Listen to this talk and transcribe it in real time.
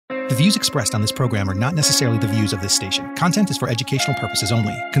views expressed on this program are not necessarily the views of this station. Content is for educational purposes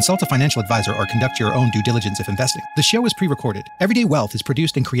only. Consult a financial advisor or conduct your own due diligence if investing. The show is pre-recorded. Everyday Wealth is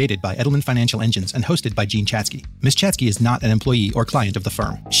produced and created by Edelman Financial Engines and hosted by Jean Chatzky. Ms. Chatzky is not an employee or client of the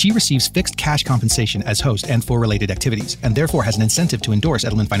firm. She receives fixed cash compensation as host and for related activities, and therefore has an incentive to endorse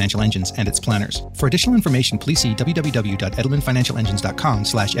Edelman Financial Engines and its planners. For additional information, please see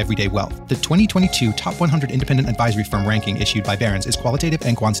www.edelmanfinancialengines.com/everydaywealth. The 2022 Top 100 Independent Advisory Firm ranking issued by Barron's is qualitative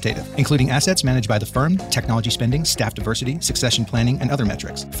and quantitative, including assets managed by the firm, technology spending, staff diversity, succession planning, and other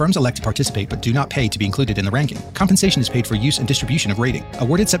metrics. Firms elect to participate but do not pay to be included in the ranking. Compensation is paid for use and distribution of rating.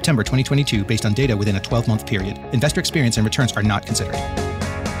 Awarded September 2022 based on data within a 12-month period. Investor experience and returns are not considered.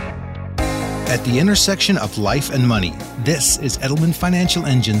 At the intersection of life and money, this is Edelman Financial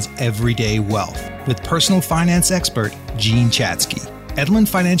Engine's Everyday Wealth with personal finance expert Jean Chatzky. Edelman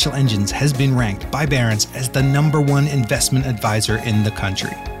Financial Engines has been ranked by Barron's as the #1 investment advisor in the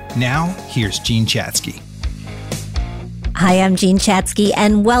country. Now, here's Jean Chatzky. Hi, I'm Jean Chatzky,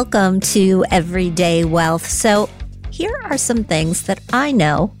 and welcome to Everyday Wealth. So here are some things that I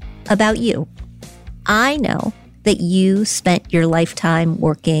know about you. I know that you spent your lifetime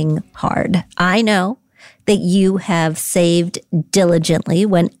working hard. I know that you have saved diligently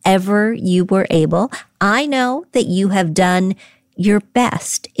whenever you were able. I know that you have done your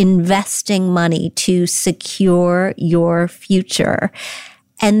best investing money to secure your future.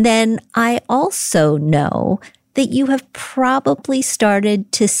 And then I also know that you have probably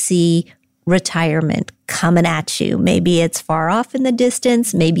started to see retirement coming at you. Maybe it's far off in the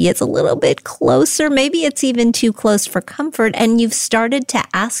distance. Maybe it's a little bit closer. Maybe it's even too close for comfort. And you've started to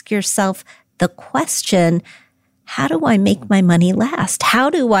ask yourself the question, how do I make my money last?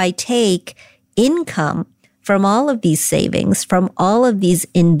 How do I take income from all of these savings, from all of these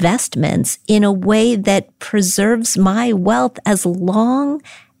investments in a way that preserves my wealth as long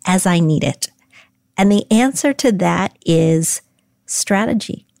as I need it? And the answer to that is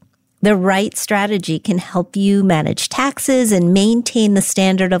strategy. The right strategy can help you manage taxes and maintain the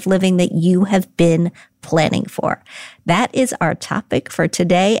standard of living that you have been planning for. That is our topic for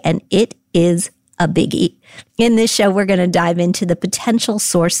today, and it is a biggie. In this show, we're going to dive into the potential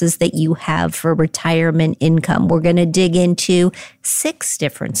sources that you have for retirement income. We're going to dig into 6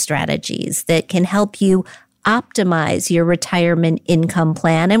 different strategies that can help you optimize your retirement income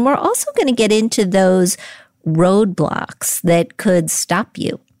plan. And we're also going to get into those roadblocks that could stop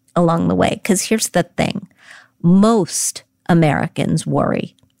you along the way. Because here's the thing. Most Americans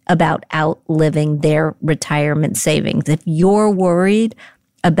worry about outliving their retirement savings. If you're worried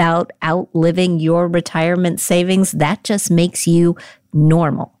about outliving your retirement savings, that just makes you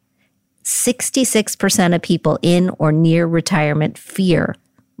normal. 66% of people in or near retirement fear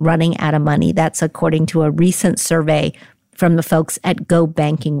running out of money. That's according to a recent survey from the folks at Go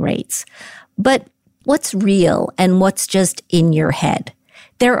Banking Rates. But what's real and what's just in your head?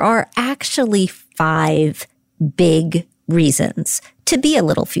 There are actually 5 big reasons to be a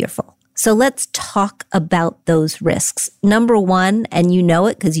little fearful. So let's talk about those risks. Number 1, and you know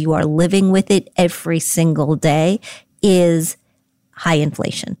it because you are living with it every single day, is high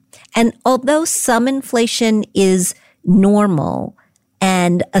inflation. And although some inflation is normal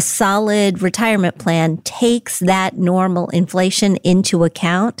and a solid retirement plan takes that normal inflation into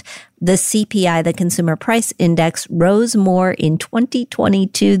account, the CPI, the Consumer Price Index, rose more in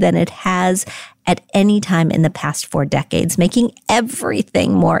 2022 than it has at any time in the past 4 decades, making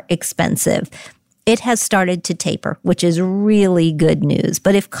everything more expensive. It has started to taper, which is really good news.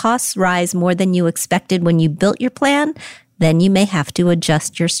 But if costs rise more than you expected when you built your plan, then you may have to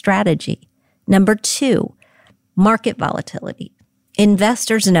adjust your strategy. Number 2, market volatility.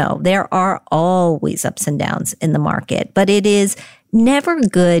 Investors know there are always ups and downs in the market, but it is never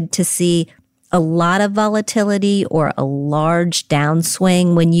good to see a lot of volatility or a large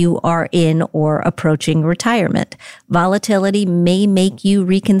downswing when you are in or approaching retirement. Volatility may make you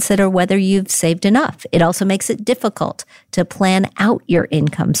reconsider whether you've saved enough. It also makes it difficult to plan out your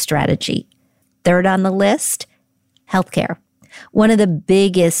income strategy. Third on the list, healthcare. One of the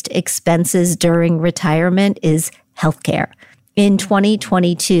biggest expenses during retirement is healthcare. In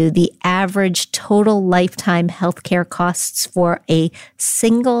 2022, the average total lifetime healthcare costs for a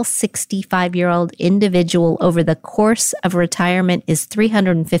single 65-year-old individual over the course of retirement is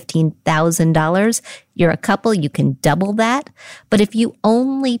 $315,000. You're a couple, you can double that. But if you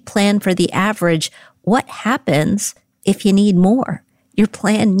only plan for the average, what happens if you need more? Your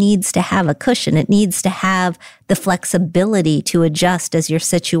plan needs to have a cushion. It needs to have the flexibility to adjust as your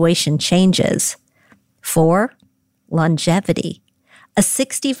situation changes. 4, longevity. A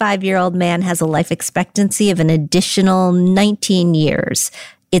 65-year-old man has a life expectancy of an additional 19 years.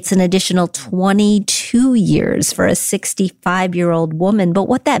 It's an additional 22 years for a 65-year-old woman. But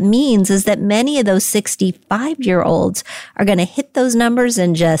what that means is that many of those 65-year-olds are going to hit those numbers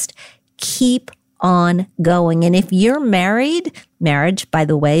and just keep on going. And if you're married, marriage, by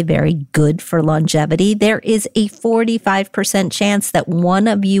the way, very good for longevity, there is a 45% chance that one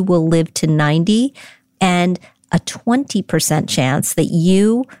of you will live to 90 and a 20% chance that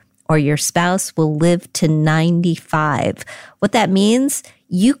you or your spouse will live to 95. What that means,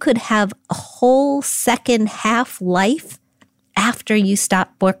 you could have a whole second half life after you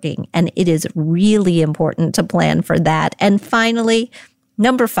stop working. And it is really important to plan for that. And finally,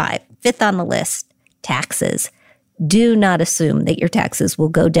 number 5, fifth on the list, taxes. Do not assume that your taxes will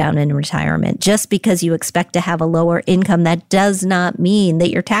go down in retirement. Just because you expect to have a lower income, that does not mean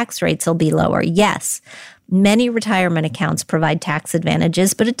that your tax rates will be lower. Yes, many retirement accounts provide tax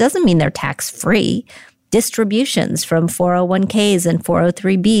advantages, but it doesn't mean they're tax-free. Distributions from 401ks and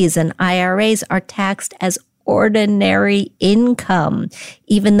 403bs and IRAs are taxed as ordinary income,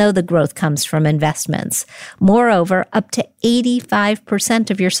 even though the growth comes from investments. Moreover, up to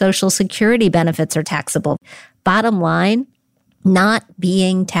 85% of your Social Security benefits are taxable. Bottom line, not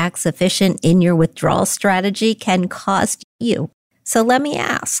being tax efficient in your withdrawal strategy can cost you. So let me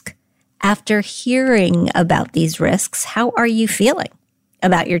ask, after hearing about these risks, how are you feeling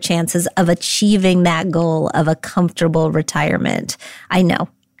about your chances of achieving that goal of a comfortable retirement? I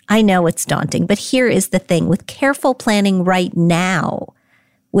know it's daunting, but here is the thing. With careful planning right now,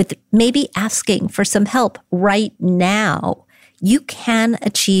 with maybe asking for some help right now, you can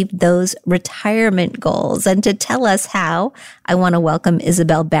achieve those retirement goals. And to tell us how, I want to welcome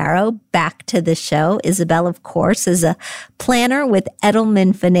Isabel Barrow back to the show. Isabel, of course, is a planner with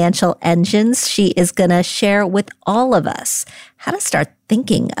Edelman Financial Engines. She is going to share with all of us how to start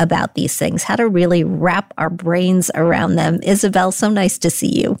thinking about these things, how to really wrap our brains around them. Isabel, so nice to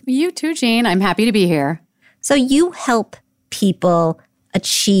see you. You too, Jean. I'm happy to be here. So you help people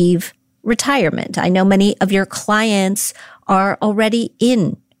achieve retirement. I know many of your clients are already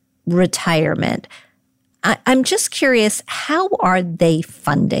in retirement. I'm just curious, how are they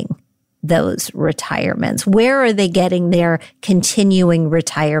funding those retirements? Where are they getting their continuing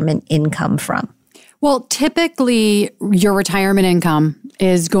retirement income from? Well, typically your retirement income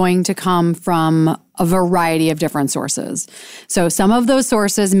is going to come from a variety of different sources. So some of those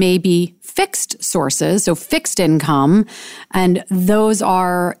sources may be fixed sources, so fixed income, and those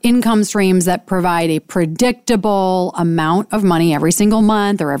are income streams that provide a predictable amount of money every single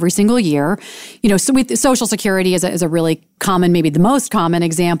month or every single year. So Social Security is a really common, maybe the most common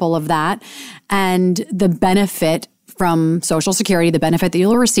example of that. And the benefit from Social Security, the benefit that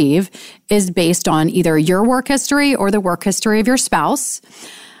you'll receive is based on either your work history or the work history of your spouse.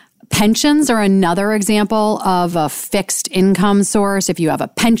 Pensions are another example of a fixed income source. If you have a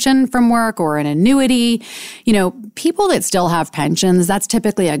pension from work or an annuity, people that still have pensions, that's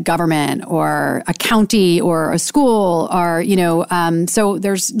typically a government or a county or a school or, so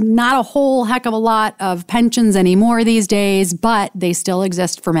there's not a whole heck of a lot of pensions anymore these days, but they still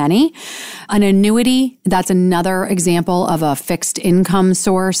exist for many. An annuity, that's another example of a fixed income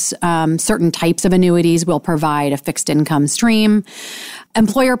source. Certain types of annuities will provide a fixed income stream.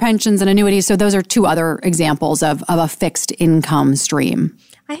 Employer pensions and annuities. So those are two other examples of a fixed income stream.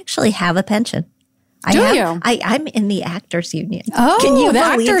 I actually have a pension. You? I'm in the Actors Union. Oh, can you the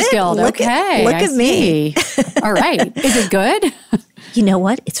believe Actors it? Guild. Look at me. All right. Is it good? You know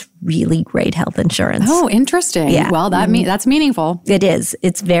what? It's really great health insurance. Oh, interesting. Yeah. Well, that's meaningful. It is.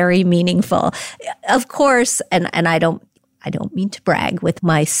 It's very meaningful. Of course, and I don't mean to brag with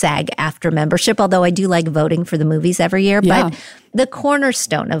my SAG-AFTRA membership, although I do like voting for the movies every year. Yeah. But the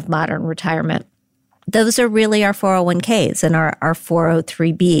cornerstone of modern retirement, those are really our 401ks and our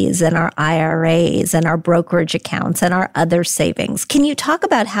 403bs and our IRAs and our brokerage accounts and our other savings. Can you talk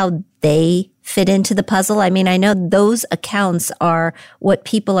about how they fit into the puzzle? I mean, I know those accounts are what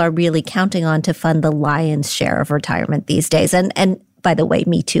people are really counting on to fund the lion's share of retirement these days. And by the way,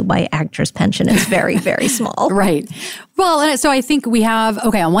 me too, my actor's pension is very, very small. Right. Well, so I think we have,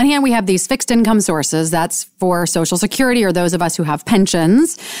 on one hand, we have these fixed income sources. That's for Social Security or those of us who have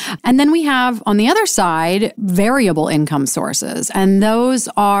pensions. And then we have, on the other side, variable income sources. And those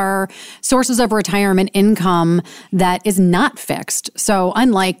are sources of retirement income that is not fixed. So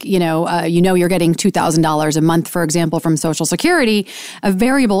unlike, you're getting $2,000 a month, for example, from Social Security, a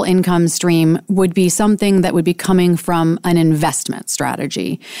variable income stream would be something that would be coming from an investment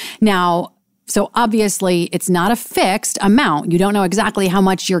strategy. Now, So obviously, it's not a fixed amount. You don't know exactly how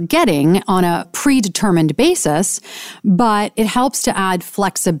much you're getting on a predetermined basis, but it helps to add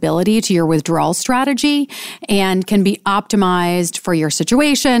flexibility to your withdrawal strategy and can be optimized for your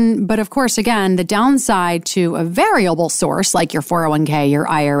situation. But of course, again, the downside to a variable source like your 401k, your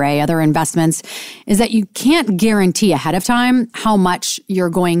IRA, other investments, is that you can't guarantee ahead of time how much you're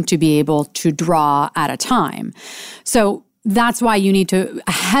going to be able to draw at a time. So that's why you need to,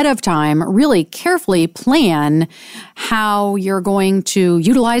 ahead of time, really carefully plan how you're going to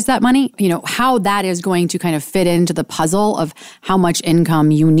utilize that money, how that is going to kind of fit into the puzzle of how much income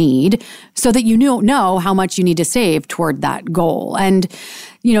you need so that you know how much you need to save toward that goal. And,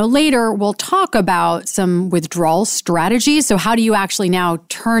 later we'll talk about some withdrawal strategies. So how do you actually now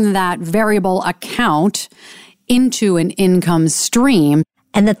turn that variable account into an income stream?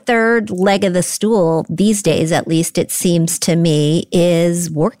 And the third leg of the stool, these days, at least it seems to me, is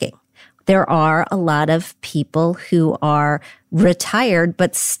working. There are a lot of people who are retired,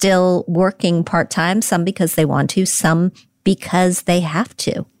 but still working part-time, some because they want to, some because they have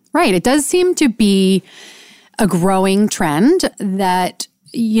to. Right. It does seem to be a growing trend that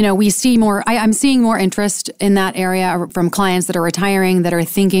we see more, I'm seeing more interest in that area from clients that are retiring that are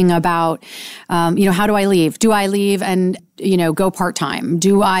thinking about, how do I leave? Do I leave and, go part-time?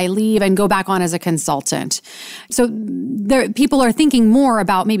 Do I leave and go back on as a consultant? So people are thinking more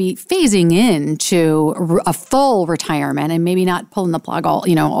about maybe phasing into a full retirement and maybe not pulling the plug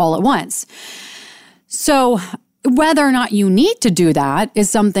all at once. So whether or not you need to do that is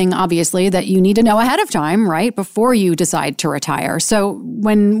something, obviously, that you need to know ahead of time, right, before you decide to retire. So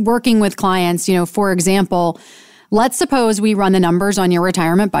when working with clients, for example, let's suppose we run the numbers on your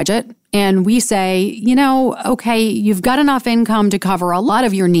retirement budget and we say, okay, you've got enough income to cover a lot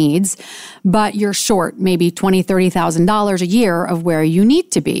of your needs, but you're short maybe $20,000, $30,000 a year of where you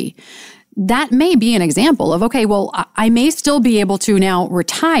need to be. That may be an example of, okay, well, I may still be able to now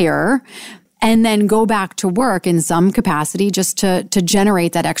retire and then go back to work in some capacity just to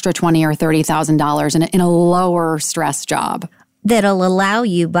generate that extra $20,000 or $30,000 in a lower stress job. That'll allow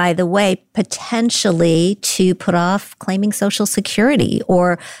you, by the way, potentially to put off claiming Social Security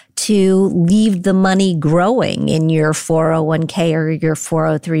or to leave the money growing in your 401k or your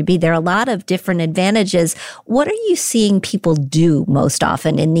 403b. There are a lot of different advantages. What are you seeing people do most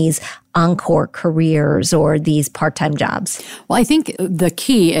often in these encore careers or these part-time jobs? Well, I think the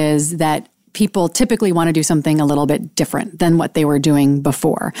key is that people typically want to do something a little bit different than what they were doing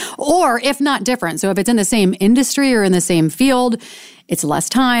before. Or if not different, so if it's in the same industry or in the same field, it's less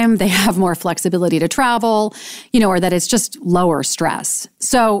time, they have more flexibility to travel, or that it's just lower stress.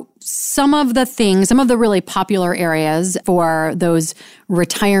 So some of the really popular areas for those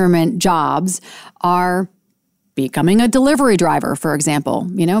retirement jobs are becoming a delivery driver, for example.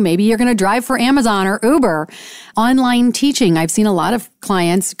 Maybe you're going to drive for Amazon or Uber. Online teaching. I've seen a lot of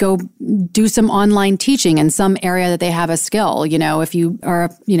clients go do some online teaching in some area that they have a skill. If you are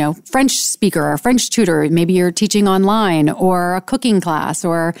a, French speaker or a French tutor, maybe you're teaching online, or a cooking class,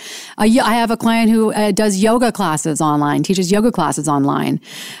 or I have a client who does yoga classes online, teaches yoga classes online.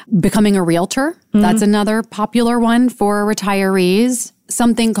 Becoming a realtor. That's another popular one for retirees.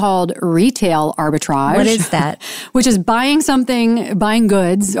 Something called retail arbitrage. What is that? Which is buying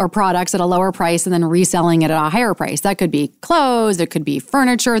goods or products at a lower price and then reselling it at a higher price. That could be clothes, it could be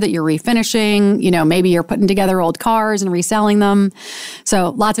furniture that you're refinishing, maybe you're putting together old cars and reselling them. So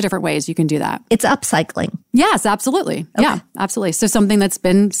lots of different ways you can do that. It's upcycling. Yes, absolutely. Okay. Yeah, absolutely. So something that's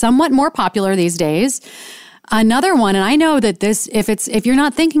been somewhat more popular these days. Another one, and I know that this, if you're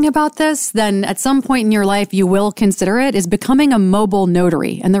not thinking about this, then at some point in your life you will consider it, is becoming a mobile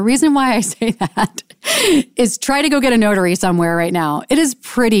notary. And the reason why I say that is try to go get a notary somewhere right now. It is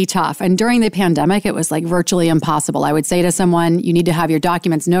pretty tough. And during the pandemic, it was like virtually impossible. I would say to someone, you need to have your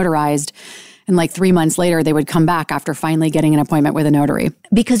documents notarized. And like 3 months later, they would come back after finally getting an appointment with a notary.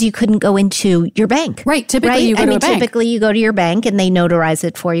 Because you couldn't go into your bank. Right. Typically, you go to a bank. Typically, you go to your bank and they notarize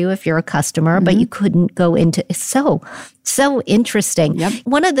it for you if you're a customer, but you couldn't go into. So interesting. Yep.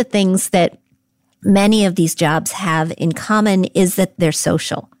 One of the things that many of these jobs have in common is that they're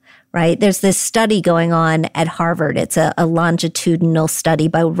social. Right? There's this study going on at Harvard. It's a longitudinal study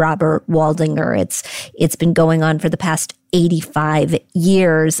by Robert Waldinger. It's been going on for the past 85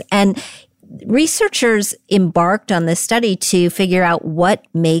 years. And researchers embarked on this study to figure out what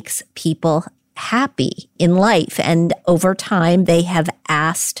makes people happy in life. And over time, they have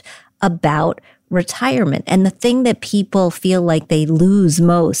asked about retirement. And the thing that people feel like they lose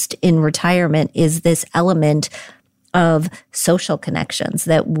most in retirement is this element of social connections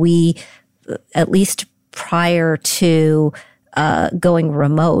that we, at least prior to going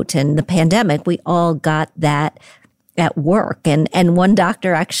remote and the pandemic, we all got that at work. And one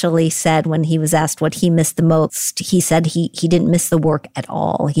doctor actually said when he was asked what he missed the most, he said he didn't miss the work at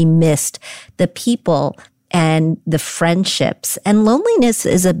all. He missed the people and the friendships. And loneliness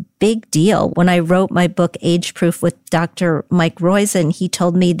is a big deal. When I wrote my book, Age Proof, with Dr. Mike Roizen, he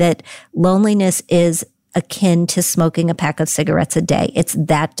told me that loneliness is akin to smoking a pack of cigarettes a day. It's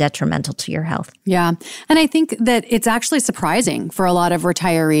that detrimental to your health. Yeah. And I think that it's actually surprising for a lot of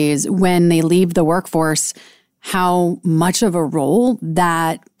retirees when they leave the workforce how much of a role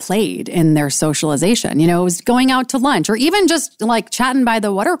that played in their socialization. You know, it was going out to lunch or even just like chatting by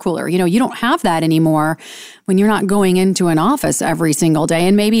the water cooler. You know, you don't have that anymore when you're not going into an office every single day.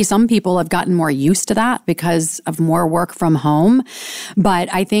 And maybe some people have gotten more used to that because of more work from home.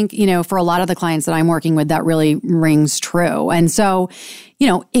 But I think, you know, for a lot of the clients that I'm working with, that really rings true. And so, you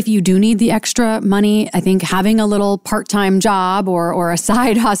know, if you do need the extra money, I think having a little part-time job or a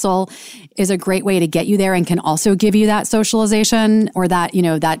side hustle is a great way to get you there and can also give you that socialization or that, you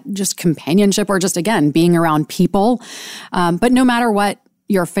know, that just companionship or just, again, being around people. But no matter what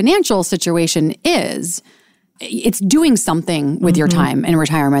your financial situation is, it's doing something with your time in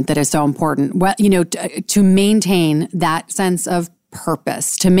retirement that is so important. Well, you know, to maintain that sense of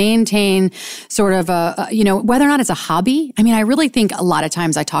purpose, to maintain sort of you know, whether or not it's a hobby. I mean, I really think a lot of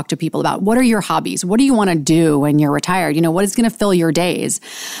times I talk to people about what are your hobbies? What do you want to do when you're retired? You know, what is going to fill your days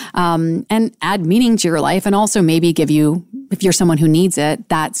and add meaning to your life and also maybe give you, if you're someone who needs it,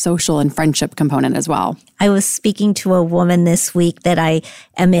 that social and friendship component as well. I was speaking to a woman this week that I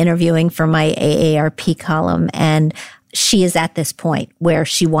am interviewing for my AARP column, and she is at this point where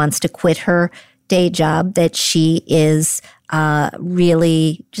she wants to quit her day job that she is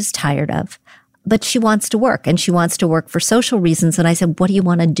really just tired of. But she wants to work, and she wants to work for social reasons. And I said, what do you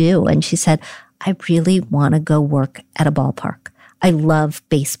want to do? And she said, I really want to go work at a ballpark. I love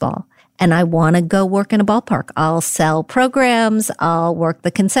baseball, and I want to go work in a ballpark. I'll sell programs. I'll work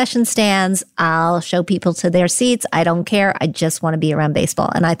the concession stands. I'll show people to their seats. I don't care. I just want to be around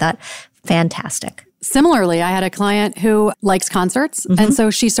baseball. And I thought, fantastic. Similarly, I had a client who likes concerts, and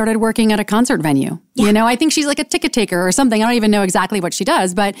so she started working at a concert venue. Yeah. You know, I think she's like a ticket taker or something. I don't even know exactly what she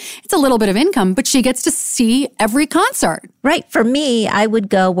does, but it's a little bit of income, but she gets to see every concert. Right. For me, I would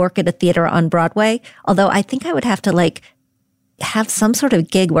go work at a theater on Broadway, although I think I would have to have some sort of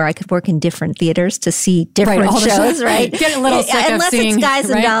gig where I could work in different theaters to see different shows, right? Get a little sick Unless of seeing, it's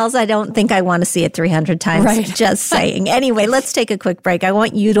Guys and Dolls, I don't think I want to see it 300 times. Right. Just saying. Anyway, let's take a quick break. I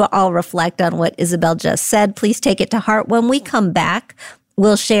want you to all reflect on what Isabel just said. Please take it to heart. When we come back,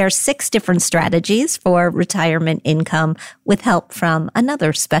 we'll share 6 different strategies for retirement income with help from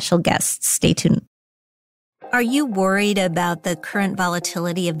another special guest. Stay tuned. Are you worried about the current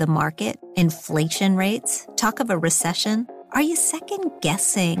volatility of the market, inflation rates, talk of a recession? Are you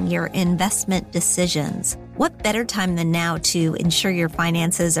second-guessing your investment decisions? What better time than now to ensure your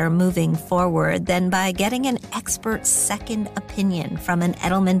finances are moving forward than by getting an expert second opinion from an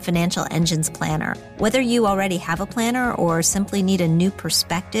Edelman Financial Engines planner? Whether you already have a planner or simply need a new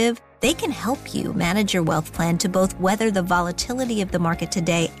perspective, they can help you manage your wealth plan to both weather the volatility of the market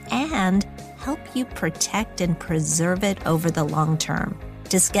today and help you protect and preserve it over the long term.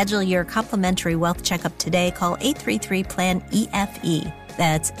 To schedule your complimentary wealth checkup today, call 833-PLAN-EFE.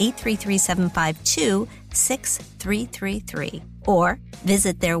 That's 833-752-6333. Or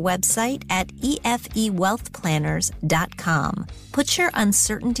visit their website at efewealthplanners.com. Put your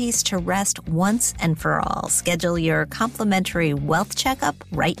uncertainties to rest once and for all. Schedule your complimentary wealth checkup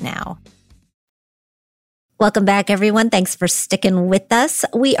right now. Welcome back, everyone. Thanks for sticking with us.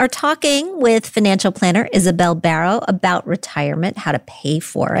 We are talking with financial planner Isabel Barrow about retirement, how to pay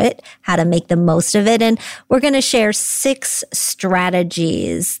for it, how to make the most of it. And we're going to share 6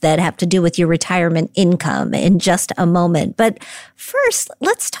 strategies that have to do with your retirement income in just a moment. But first,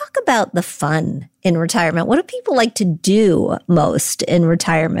 let's talk about the fun in retirement. What do people like to do most in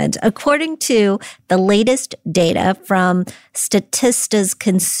retirement? According to the latest data from Statista's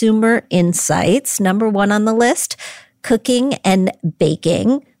Consumer Insights, number 1 on the list, cooking and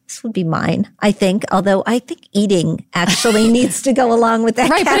baking. This would be mine, I think, although I think eating actually needs to go along with that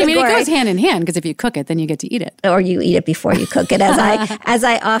category. But I mean, it goes hand in hand because if you cook it, then you get to eat it. Or you eat it before you cook it, as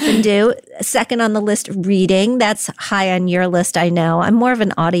I often do. Second on the list, reading. That's high on your list, I know. I'm more of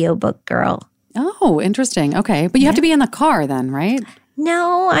an audiobook girl. Oh, interesting. Okay. But you have to be in the car then, right?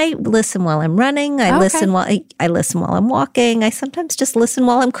 No, I listen while I'm running. I listen while I'm walking. I sometimes just listen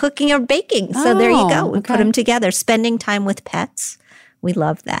while I'm cooking or baking. So there you go. We put them together. Spending time with pets. We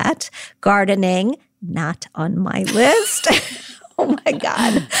love that. Gardening, not on my list. Oh my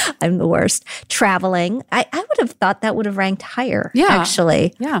God. I'm the worst. Traveling. I would have thought that would have ranked higher,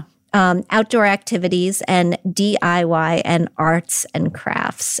 actually. Yeah. Outdoor activities and DIY and arts and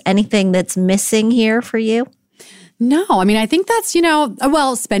crafts. Anything that's missing here for you? No, I mean, I think that's,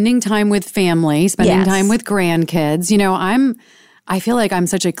 spending time with family, spending time with grandkids. I feel like I'm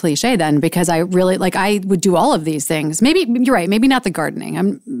such a cliche then because I really, I would do all of these things. Maybe, you're right, maybe not the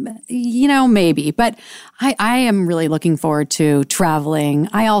gardening. Maybe. But I am really looking forward to traveling.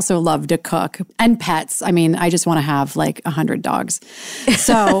 I also love to cook and pets. I mean, I just want to have 100 dogs.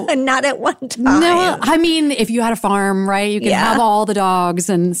 So not at one time. No, I mean, if you had a farm, right, you can have all the dogs.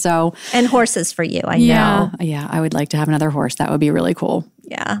 And horses for you, I know. Yeah, I would like to have another horse. That would be really cool.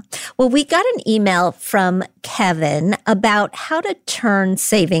 Yeah. Well, we got an email from Kevin about how to turn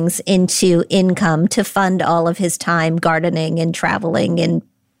savings into income to fund all of his time gardening and traveling and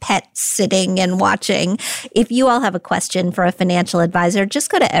pet sitting and watching. If you all have a question for a financial advisor, just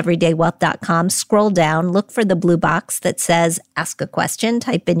go to everydaywealth.com, scroll down, look for the blue box that says ask a question,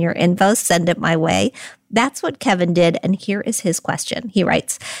 type in your info, send it my way. That's what Kevin did. And here is his question. He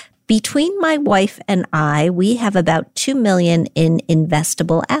writes, between my wife and I, we have about $2 million in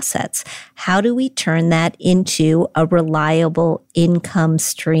investable assets. How do we turn that into a reliable income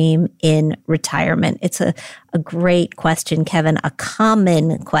stream in retirement? It's a great question, Kevin, a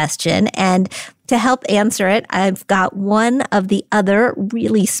common question. And to help answer it, I've got one of the other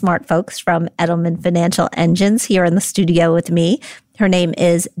really smart folks from Edelman Financial Engines here in the studio with me. Her name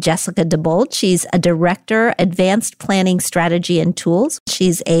is Jessica DeBold. She's a director, advanced planning strategy and tools.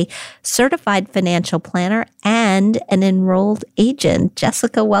 She's a certified financial planner and an enrolled agent.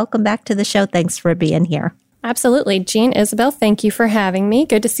 Jessica, welcome back to the show. Thanks for being here. Absolutely. Jean, Isabel, thank you for having me.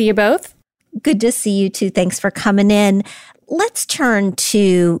 Good to see you both. Good to see you too. Thanks for coming in. Let's turn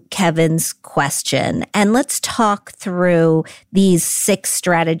to Kevin's question and let's talk through these 6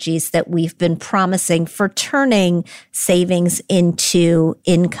 strategies that we've been promising for turning savings into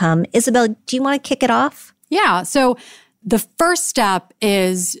income. Isabel, do you want to kick it off? Yeah. So the first step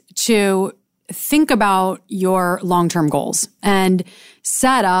is to think about your long-term goals and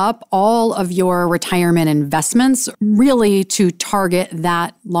set up all of your retirement investments really to target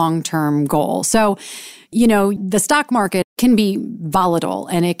that long-term goal. So, the stock market can be volatile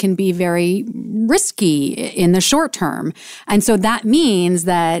and it can be very risky in the short term. And so that means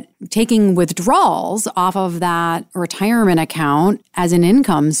that taking withdrawals off of that retirement account as an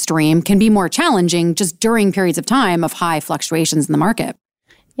income stream can be more challenging just during periods of time of high fluctuations in the market.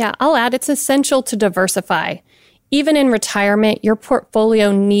 Yeah, I'll add it's essential to diversify. Even in retirement, your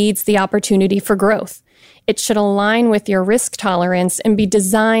portfolio needs the opportunity for growth. It should align with your risk tolerance and be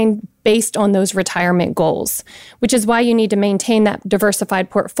designed based on those retirement goals, which is why you need to maintain that diversified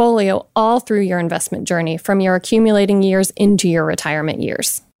portfolio all through your investment journey, from your accumulating years into your retirement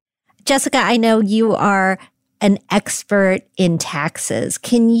years. Jessica, I know you are an expert in taxes.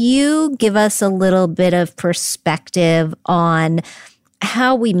 Can you give us a little bit of perspective on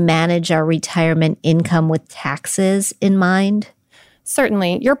how we manage our retirement income with taxes in mind?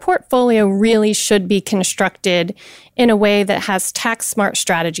 Certainly. Your portfolio really should be constructed in a way that has tax-smart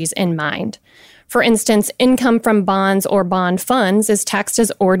strategies in mind. For instance, income from bonds or bond funds is taxed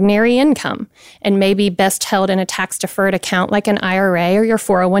as ordinary income and may be best held in a tax-deferred account like an IRA or your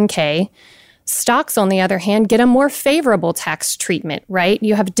 401k. Stocks, on the other hand, get a more favorable tax treatment, right?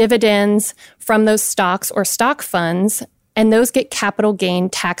 You have dividends from those stocks or stock funds, and those get capital gain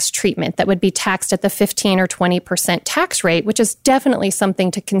tax treatment that would be taxed at the 15 or 20% tax rate, which is definitely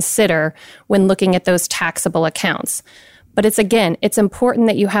something to consider when looking at those taxable accounts. But it's important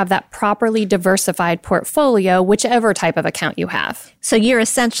that you have that properly diversified portfolio, whichever type of account you have. So you're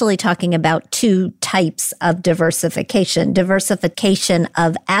essentially talking about 2 types of diversification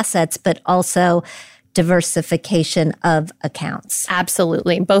of assets, but also diversification of accounts.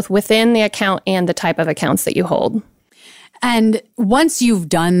 Absolutely, both within the account and the type of accounts that you hold. And once you've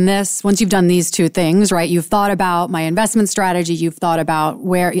done these 2 things, right? You've thought about my investment strategy. You've thought about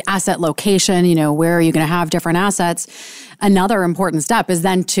where asset location, where are you going to have different assets? Another important step is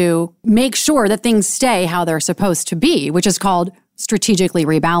then to make sure that things stay how they're supposed to be, which is called strategically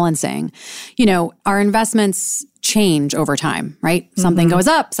rebalancing. Our investments change over time, right? Something goes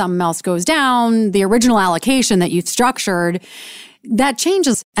up, something else goes down. The original allocation that you've structured, that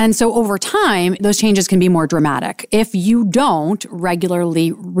changes. And so over time, those changes can be more dramatic if you don't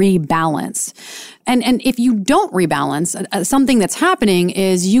regularly rebalance. And if you don't rebalance, something that's happening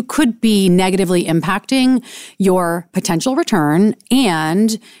is you could be negatively impacting your potential return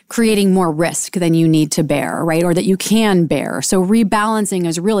and creating more risk than you need to bear, right? Or that you can bear. So rebalancing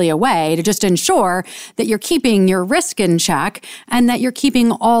is really a way to just ensure that you're keeping your risk in check and that you're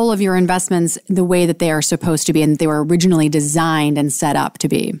keeping all of your investments the way that they are supposed to be and they were originally designed and set up to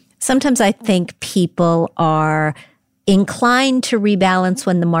be. Sometimes I think people are inclined to rebalance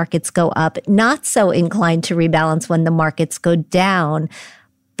when the markets go up, not so inclined to rebalance when the markets go down.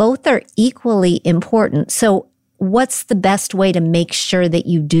 Both are equally important. So what's the best way to make sure that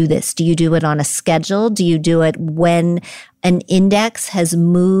you do this? Do you do it on a schedule? Do you do it when an index has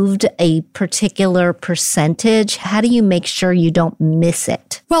moved a particular percentage? How do you make sure you don't miss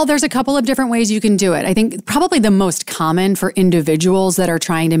it? Well, there's a couple of different ways you can do it. I think probably the most common for individuals that are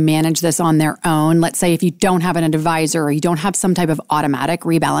trying to manage this on their own, let's say if you don't have an advisor or you don't have some type of automatic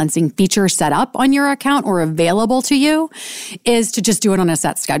rebalancing feature set up on your account or available to you, is to just do it on a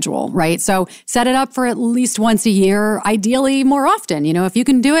set schedule, right? So set it up for at least once a year, ideally more often. You know, if you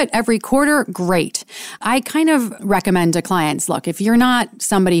can do it every quarter, great. I kind of recommend to clients, look, if you're not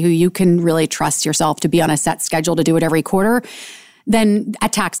somebody who you can really trust yourself to be on a set schedule to do it every quarter, then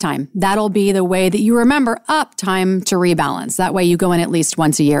at tax time, that'll be the way that you remember time to rebalance. That way you go in at least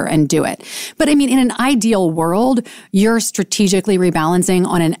once a year and do it. But I mean, in an ideal world, you're strategically rebalancing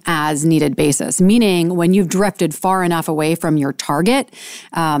on an as needed basis, meaning when you've drifted far enough away from your target,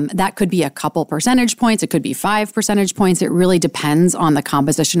 that could be a couple percentage points. It could be 5 percentage points. It really depends on the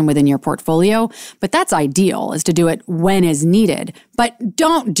composition within your portfolio. But that's ideal, is to do it when is needed. But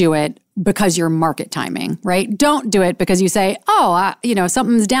don't do it because you're market timing, right? Don't do it because you say,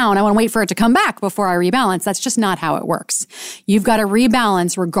 something's down. I want to wait for it to come back before I rebalance. That's just not how it works. You've got to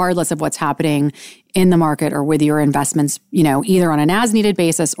rebalance regardless of what's happening in the market or with your investments, either on an as-needed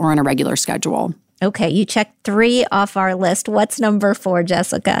basis or on a regular schedule. Okay, you checked 3 off our list. What's number 4,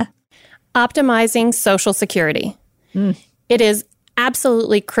 Jessica? Optimizing Social Security. It is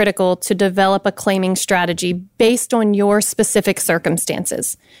absolutely critical to develop a claiming strategy based on your specific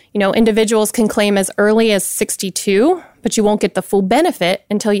circumstances. Individuals can claim as early as 62, but you won't get the full benefit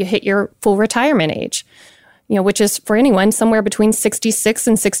until you hit your full retirement age, which is for anyone somewhere between 66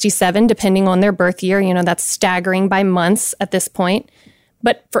 and 67, depending on their birth year. That's staggering by months at this point.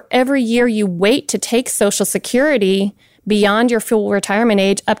 But for every year you wait to take Social Security beyond your full retirement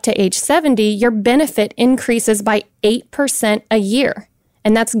age up to age 70, your benefit increases by 8% a year.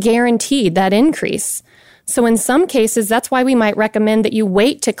 And that's guaranteed, that increase. So in some cases, that's why we might recommend that you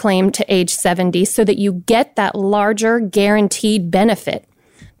wait to claim to age 70 so that you get that larger guaranteed benefit.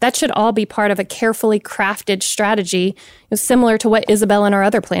 That should all be part of a carefully crafted strategy, similar to what Isabel and our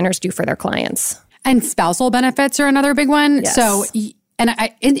other planners do for their clients. And spousal benefits are another big one. Yes. So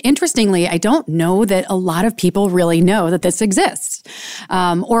interestingly, I don't know that a lot of people really know that this exists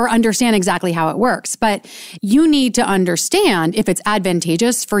or understand exactly how it works. But you need to understand if it's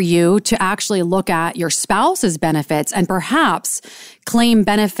advantageous for you to actually look at your spouse's benefits and perhaps claim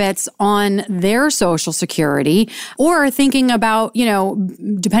benefits on their Social Security, or thinking about,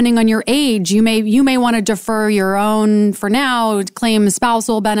 depending on your age, you may want to defer your own for now, claim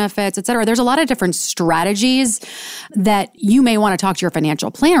spousal benefits, et cetera. There's a lot of different strategies that you may want to talk to your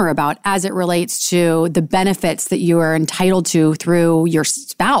financial planner about as it relates to the benefits that you are entitled to through your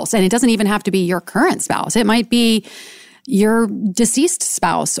spouse. And it doesn't even have to be your current spouse. It might be your deceased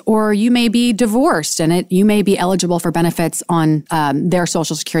spouse, or you may be divorced and you may be eligible for benefits on their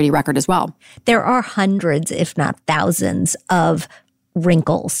Social Security record as well. There are hundreds, if not thousands, of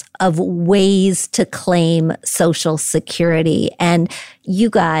wrinkles, of ways to claim Social Security. And you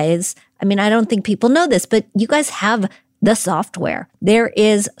guys, I don't think people know this, but you guys have the software. There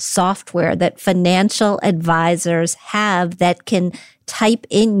is software that financial advisors have that can type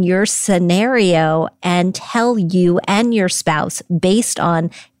in your scenario and tell you and your spouse based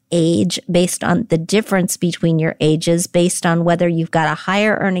on age, based on the difference between your ages, based on whether you've got a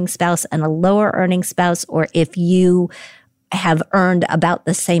higher earning spouse and a lower earning spouse, or if you have earned about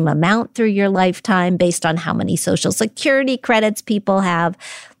the same amount through your lifetime, based on how many Social Security credits people have.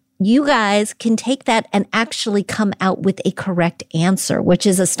 You guys can take that and actually come out with a correct answer, which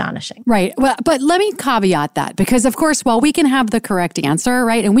is astonishing. Right. Well, but let me caveat that, because of course, while we can have the correct answer,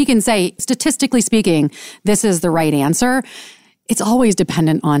 right, and we can say, statistically speaking, this is the right answer, it's always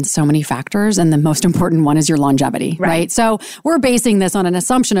dependent on so many factors. And the most important one is your longevity, right? So we're basing this on an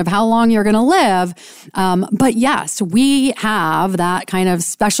assumption of how long you're going to live. But yes, we have that kind of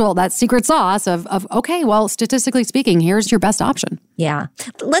special, that secret sauce of, okay, well, statistically speaking, here's your best option. Yeah.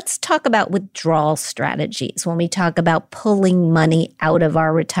 Let's talk about withdrawal strategies when we talk about pulling money out of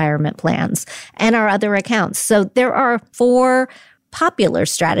our retirement plans and our other accounts. So there are 4 popular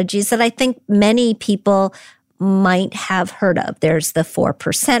strategies that I think many people might have heard of. There's the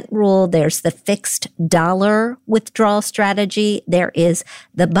 4% rule. There's the fixed dollar withdrawal strategy. There is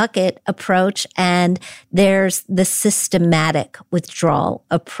the bucket approach, and there's the systematic withdrawal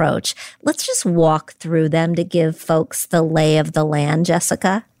approach. Let's just walk through them to give folks the lay of the land,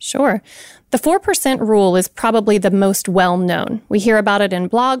 Jessica. Sure. The 4% rule is probably the most well-known. We hear about it in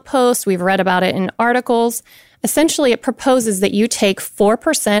blog posts. We've read about it in articles. Essentially, it proposes that you take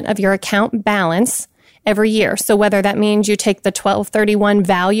 4% of your account balance every year. So whether that means you take the 12/31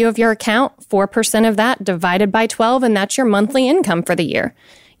 value of your account, 4% of that divided by 12, and that's your monthly income for the year.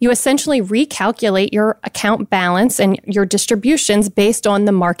 You essentially recalculate your account balance and your distributions based on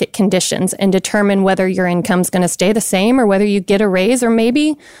the market conditions and determine whether your income's going to stay the same or whether you get a raise, or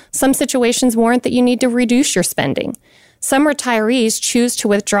maybe some situations warrant that you need to reduce your spending. Some retirees choose to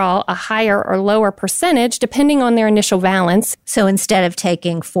withdraw a higher or lower percentage depending on their initial balance. So instead of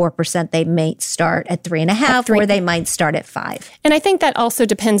taking 4%, they may start at 3.5%, or they might start at 5%. And I think that also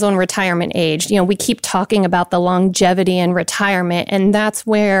depends on retirement age. You know, we keep talking about the longevity in retirement, and that's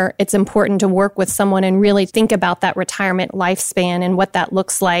where it's important to work with someone and really think about that retirement lifespan and what that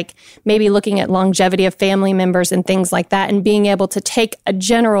looks like. Maybe looking at longevity of family members and things like that, and being able to take a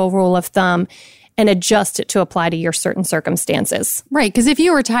general rule of thumb and adjust it to apply to your certain circumstances. Right, because if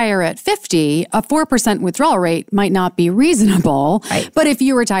you retire at 50, a 4% withdrawal rate might not be reasonable. Right. But if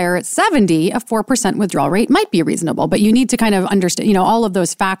you retire at 70, a 4% withdrawal rate might be reasonable. But you need to kind of understand, all of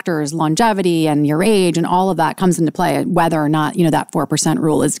those factors, longevity and your age and all of that comes into play, whether or not, that 4%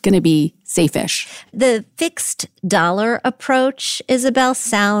 rule is going to be safe-ish. The fixed dollar approach, Isabel,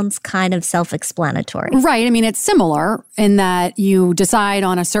 sounds kind of self-explanatory. Right. I mean, it's similar in that you decide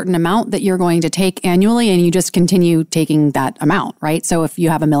on a certain amount that you're going to take annually and you just continue taking that amount, right? So if you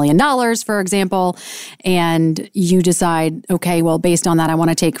have $1 million, for example, and you decide, okay, well, based on that, I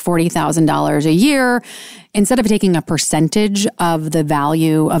want to take $40,000 a year, instead of taking a percentage of the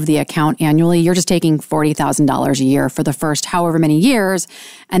value of the account annually, you're just taking $40,000 a year for the first however many years,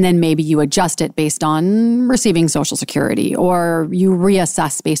 and then maybe you adjust it based on receiving Social Security, or you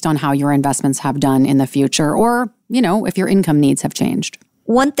reassess based on how your investments have done in the future, or, if your income needs have changed.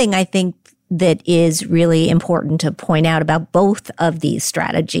 One thing I think that is really important to point out about both of these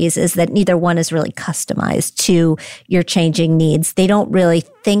strategies is that neither one is really customized to your changing needs. They don't really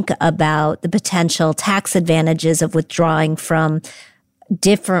think about the potential tax advantages of withdrawing from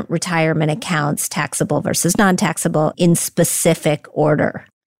different retirement accounts, taxable versus non-taxable, in specific order.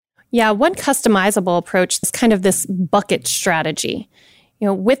 Yeah, one customizable approach is kind of this bucket strategy.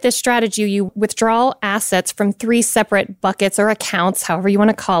 With this strategy, you withdraw assets from 3 separate buckets or accounts, however you want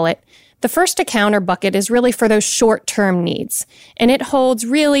to call it. The first account or bucket is really for those short-term needs, and it holds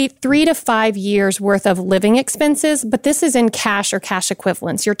really 3 to 5 years worth of living expenses, but this is in cash or cash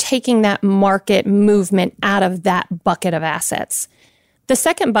equivalents. You're taking that market movement out of that bucket of assets. The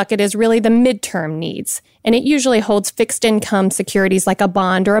second bucket is really the midterm needs, and it usually holds fixed income securities like a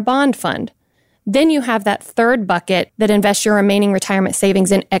bond or a bond fund. Then you have that third bucket that invests your remaining retirement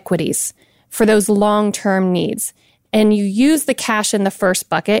savings in equities for those long-term needs. And you use the cash in the first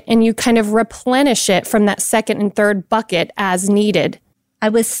bucket and you kind of replenish it from that second and third bucket as needed. I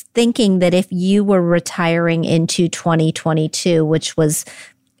was thinking that if you were retiring into 2022, which was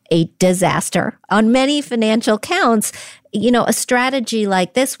a disaster on many financial counts, a strategy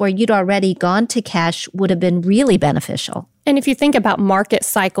like this where you'd already gone to cash would have been really beneficial. And if you think about market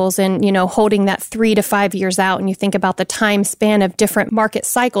cycles and, holding that 3 to 5 years out, and you think about the time span of different market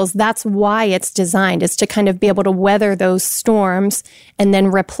cycles, that's why it's designed, is to kind of be able to weather those storms and then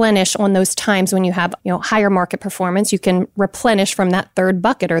replenish on those times when you have, higher market performance. You can replenish from that third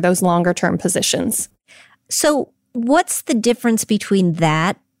bucket or those longer term positions. So what's the difference between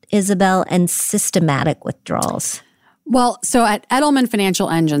that, Isabel, and systematic withdrawals? Well, so at Edelman Financial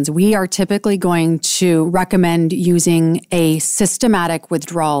Engines, we are typically going to recommend using a systematic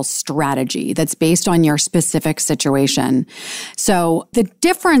withdrawal strategy that's based on your specific situation. So the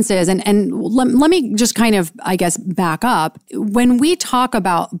difference is, and let me just kind of, back up. When we talk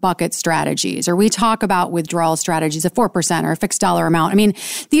about bucket strategies, or we talk about withdrawal strategies, a 4% or a fixed dollar amount,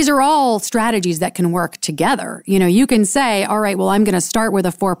 these are all strategies that can work together. You can say, all right, well, I'm going to start with a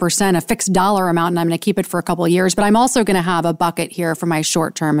 4%, a fixed dollar amount, and I'm going to keep it for a couple of years, but I'm also also going to have a bucket here for my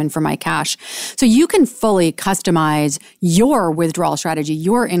short term and for my cash. So you can fully customize your withdrawal strategy,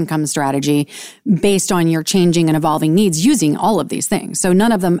 your income strategy based on your changing and evolving needs using all of these things. So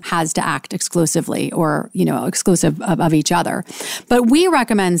none of them has to act exclusively or, exclusive of each other. But we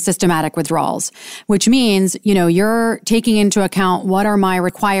recommend systematic withdrawals, which means, you're taking into account what are my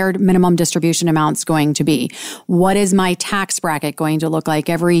required minimum distribution amounts going to be? What is my tax bracket going to look like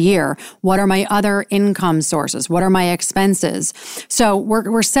every year? What are my other income sources? What are my expenses? So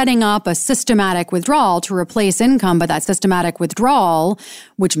we're setting up a systematic withdrawal to replace income, but that systematic withdrawal,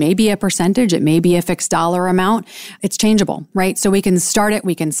 which may be a percentage, it may be a fixed dollar amount, it's changeable, right? So we can start it,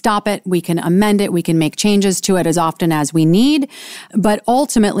 we can stop it, we can amend it, we can make changes to it as often as we need. But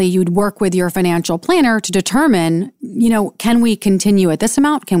ultimately, you'd work with your financial planner to determine, can we continue at this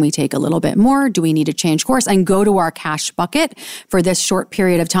amount? Can we take a little bit more? Do we need to change course and go to our cash bucket for this short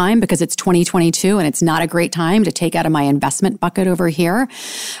period of time because it's 2022 and it's not a great time to take out of my investment bucket over here?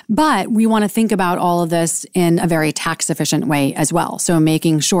 But we want to think about all of this in a very tax efficient way as well. So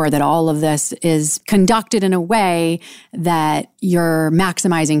making sure that all of this is conducted in a way that you're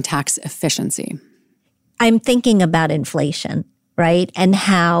maximizing tax efficiency. I'm thinking about inflation, right? And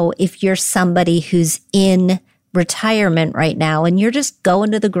how if you're somebody who's in retirement right now and you're just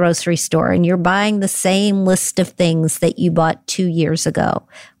going to the grocery store and you're buying the same list of things that you bought 2 years ago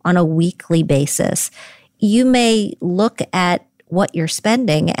on a weekly basis, you may look at what you're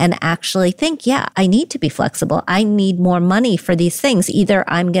spending and actually think, yeah, I need to be flexible. I need more money for these things. Either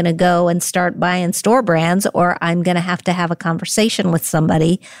I'm going to go and start buying store brands, or I'm going to have a conversation with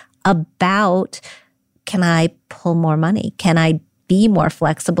somebody about, can I pull more money? Can I be more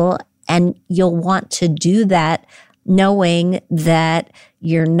flexible? And you'll want to do that knowing that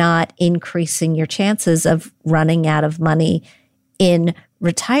you're not increasing your chances of running out of money in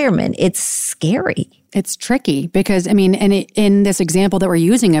retirement. It's scary. It's tricky because, in this example that we're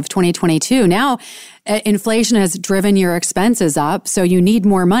using of 2022, now inflation has driven your expenses up, so you need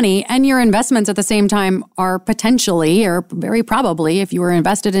more money, and your investments at the same time are potentially, or very probably, if you were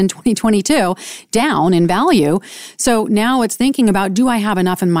invested in 2022, down in value. So now it's thinking about, do I have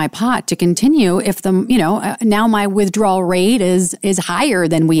enough in my pot to continue if now my withdrawal rate is higher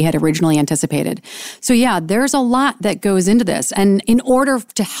than we had originally anticipated. So yeah, there's a lot that goes into this. And in order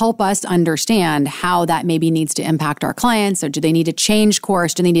to help us understand how that maybe needs to impact our clients, or do they need to change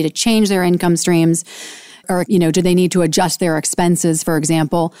course? Do they need to change their income streams? Or, do they need to adjust their expenses, for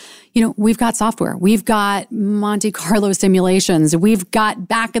example? We've got software. We've got Monte Carlo simulations. We've got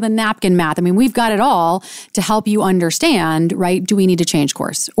back of the napkin math. We've got it all to help you understand, right? Do we need to change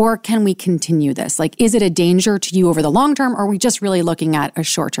course? Or can we continue this? Is it a danger to you over the long term? Or are we just really looking at a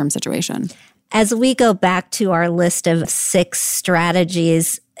short-term situation? As we go back to our list of 6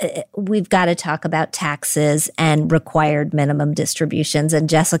 strategies, we've got to talk about taxes and required minimum distributions. And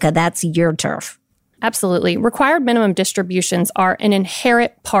Jessica, that's your turf. Absolutely. Required minimum distributions are an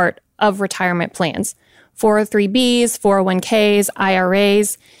inherent part of retirement plans. 403Bs, 401Ks,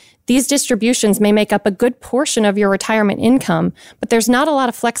 IRAs. These distributions may make up a good portion of your retirement income, but there's not a lot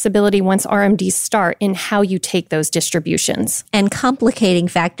of flexibility once RMDs start in how you take those distributions. And complicating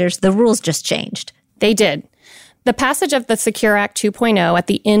factors, the rules just changed. They did. The passage of the Secure Act 2.0 at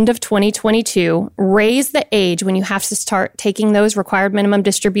the end of 2022 raised the age when you have to start taking those required minimum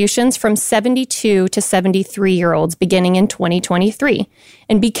distributions from 72 to 73-year-olds beginning in 2023.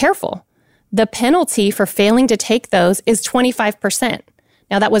 And be careful. The penalty for failing to take those is 25%.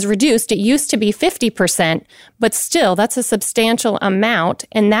 Now, that was reduced. It used to be 50%, but still, that's a substantial amount,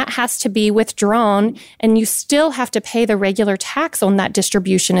 and that has to be withdrawn, and you still have to pay the regular tax on that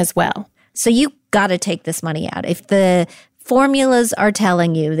distribution as well. So you got to take this money out. If the formulas are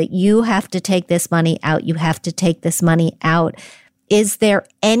telling you that you have to take this money out, you have to take this money out. Is there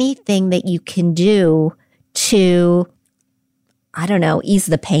anything that you can do to, ease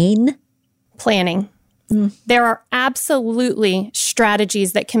the pain? Planning. There are absolutely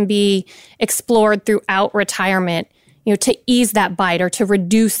strategies that can be explored throughout retirement, to ease that bite or to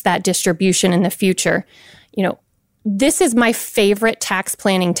reduce that distribution in the future. This is my favorite tax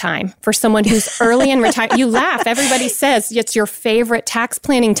planning time for someone who's early in retirement. You laugh. Everybody says it's your favorite tax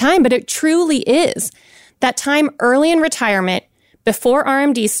planning time, but it truly is. That time early in retirement, before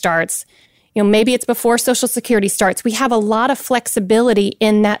RMD starts, maybe it's before Social Security starts, we have a lot of flexibility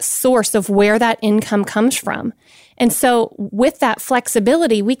in that source of where that income comes from. And so with that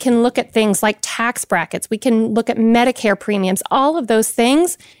flexibility, we can look at things like tax brackets. We can look at Medicare premiums, all of those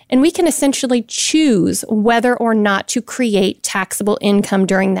things. And we can essentially choose whether or not to create taxable income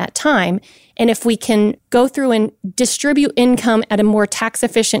during that time. And if we can go through and distribute income at a more tax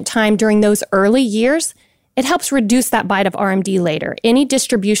efficient time during those early years, it helps reduce that bite of RMD later. Any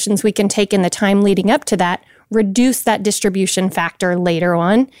distributions we can take in the time leading up to that reduce that distribution factor later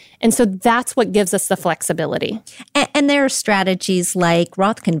on. And so that's what gives us the flexibility. And there are strategies like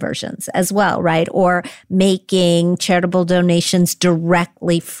Roth conversions as well, right? Or making charitable donations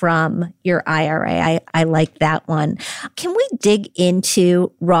directly from your IRA. I like that one. Can we dig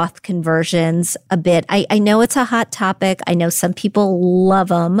into Roth conversions a bit? I know it's a hot topic. I know some people love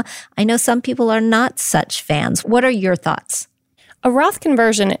them. I know some people are not such fans. What are your thoughts? A Roth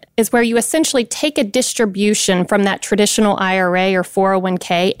conversion is where you essentially take a distribution from that traditional IRA or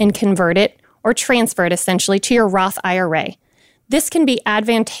 401k and convert it or transfer it essentially to your Roth IRA. This can be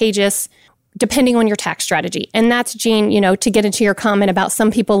advantageous depending on your tax strategy. And that's, Jean, to get into your comment about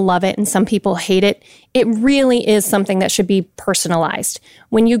some people love it and some people hate it, it really is something that should be personalized.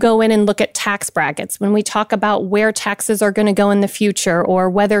 When you go in and look at tax brackets, when we talk about where taxes are going to go in the future or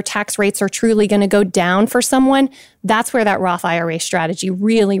whether tax rates are truly going to go down for someone, that's where that Roth IRA strategy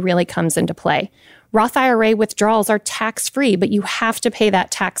really, really comes into play. Roth IRA withdrawals are tax-free, but you have to pay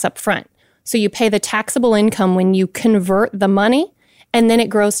that tax up front. So you pay the taxable income when you convert the money, and then it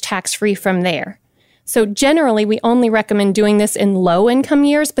grows tax-free from there. So generally, we only recommend doing this in low-income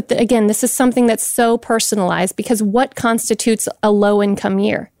years. But again, this is something that's so personalized because what constitutes a low-income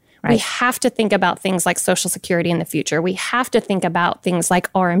year? Right. We have to think about things like Social Security in the future. We have to think about things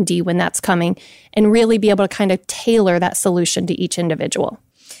like RMD when that's coming and really be able to kind of tailor that solution to each individual.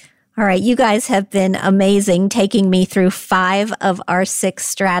 All right, you guys have been amazing taking me through 5 of our 6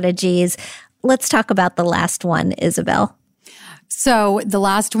 strategies. Let's talk about the last one, Isabel. So the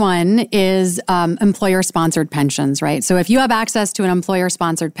last one is employer-sponsored pensions, right? So if you have access to an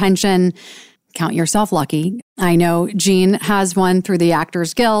employer-sponsored pension, count yourself lucky. I know Jean has one through the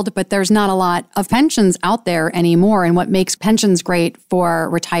Actors Guild, but there's not a lot of pensions out there anymore. And what makes pensions great for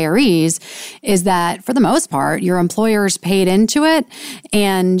retirees is that for the most part, your employer's paid into it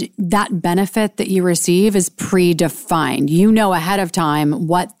and that benefit that you receive is predefined. You know ahead of time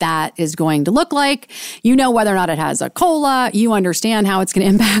what that is going to look like. You know whether or not it has a COLA. You understand how it's going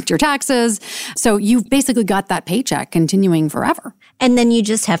to impact your taxes. So you've basically got that paycheck continuing forever. And then you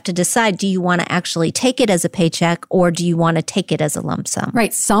just have to decide, do you want to actually take it as a paycheck or do you want to take it as a lump sum?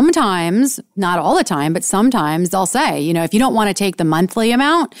 Right. Sometimes, not all the time, but sometimes they'll say, if you don't want to take the monthly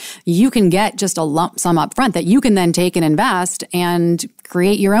amount, you can get just a lump sum up front that you can then take and invest and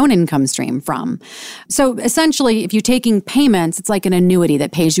create your own income stream from. So essentially, if you're taking payments, it's like an annuity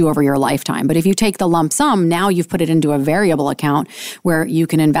that pays you over your lifetime. But if you take the lump sum, now you've put it into a variable account where you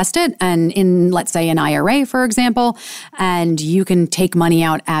can invest it and in, let's say, an IRA, for example, and you can take money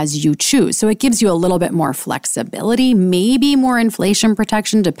out as you choose. So it gives you a little bit more flexibility, maybe more inflation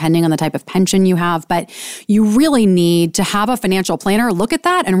protection, depending on the type of pension you have. But you really need to have a financial planner look at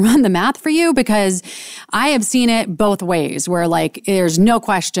that and run the math for you, because I have seen it both ways where there's no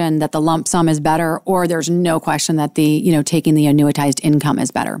question that the lump sum is better, or there's no question that the, taking the annuitized income is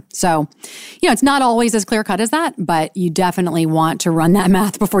better. So, it's not always as clear cut as that, but you definitely want to run that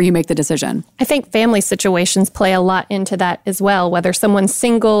math before you make the decision. I think family situations play a lot into that as well. Whether someone's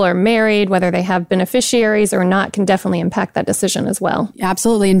single or married, whether they have beneficiaries or not, can definitely impact that decision as well.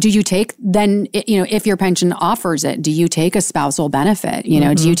 Absolutely. And do you take then, if your pension offers it, do you take a spousal benefit?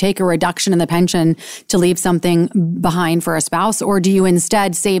 Do you take a reduction in the pension to leave something behind for a spouse, or do you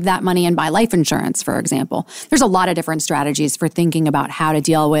instead save that money and buy life insurance, for example? There's a lot of different strategies for thinking about how to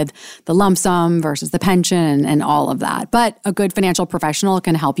deal with the lump sum versus the pension and all of that. But a good financial professional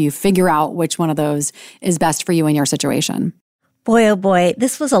can help you figure out which one of those is best for you in your situation. Boy, oh boy,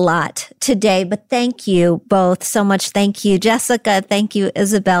 this was a lot today, but thank you both so much. Thank you, Jessica. Thank you,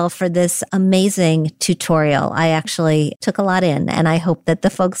 Isabel, for this amazing tutorial. I actually took a lot in, and I hope that the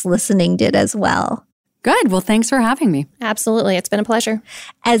folks listening did as well. Good. Well, thanks for having me. Absolutely. It's been a pleasure.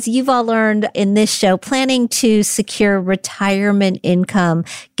 As you've all learned in this show, planning to secure retirement income,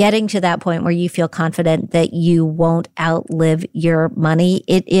 getting to that point where you feel confident that you won't outlive your money,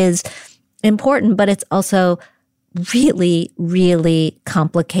 it is important, but it's also really, really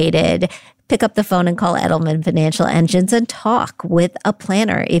complicated. Pick up the phone and call Edelman Financial Engines and talk with a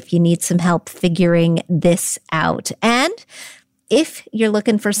planner if you need some help figuring this out. And if you're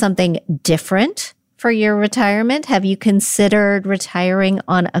looking for something different for your retirement, have you considered retiring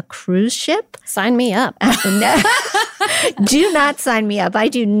on a cruise ship? Sign me up. No. Do not sign me up. I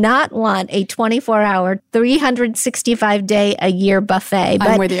do not want a 24-hour, 365-day-a-year buffet.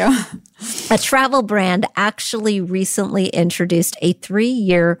 I'm with you. A travel brand actually recently introduced a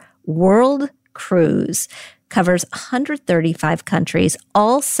 3-year world cruise covers 135 countries,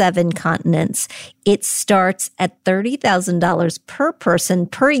 all 7 continents. It starts at $30,000 per person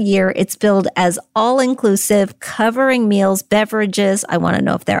per year. It's billed as all-inclusive, covering meals, beverages. I want to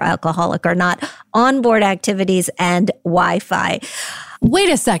know if they're alcoholic or not, onboard activities, and Wi-Fi.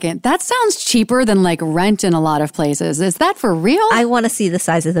 Wait a second. That sounds cheaper than like rent in a lot of places. Is that for real? I want to see the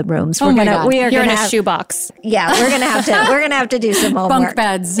size of the rooms. We are You're in a shoebox. Yeah, we're gonna have to do some homework. Bunk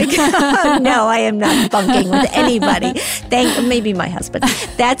beds. No, I am not bunking with anybody. Maybe my husband.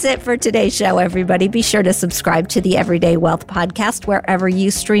 That's it for today's show, everybody. Be sure to subscribe to the Everyday Wealth podcast wherever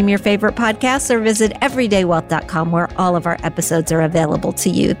you stream your favorite podcasts, or visit everydaywealth.com where all of our episodes are available to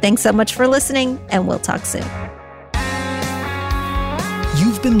you. Thanks so much for listening, and we'll talk soon.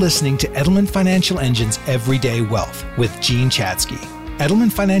 You've been listening to Edelman Financial Engine's Everyday Wealth with Jean Chatzky.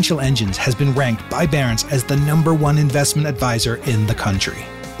 Edelman Financial Engines has been ranked by Barron's as the #1 investment advisor in the country.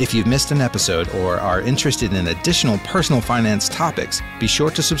 If you've missed an episode or are interested in additional personal finance topics, be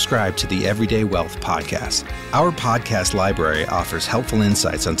sure to subscribe to the Everyday Wealth podcast. Our podcast library offers helpful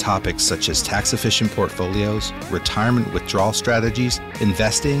insights on topics such as tax-efficient portfolios, retirement withdrawal strategies,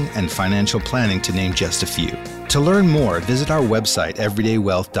 investing, and financial planning, to name just a few. To learn more, visit our website,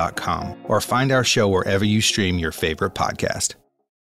 everydaywealth.com, or find our show wherever you stream your favorite podcast.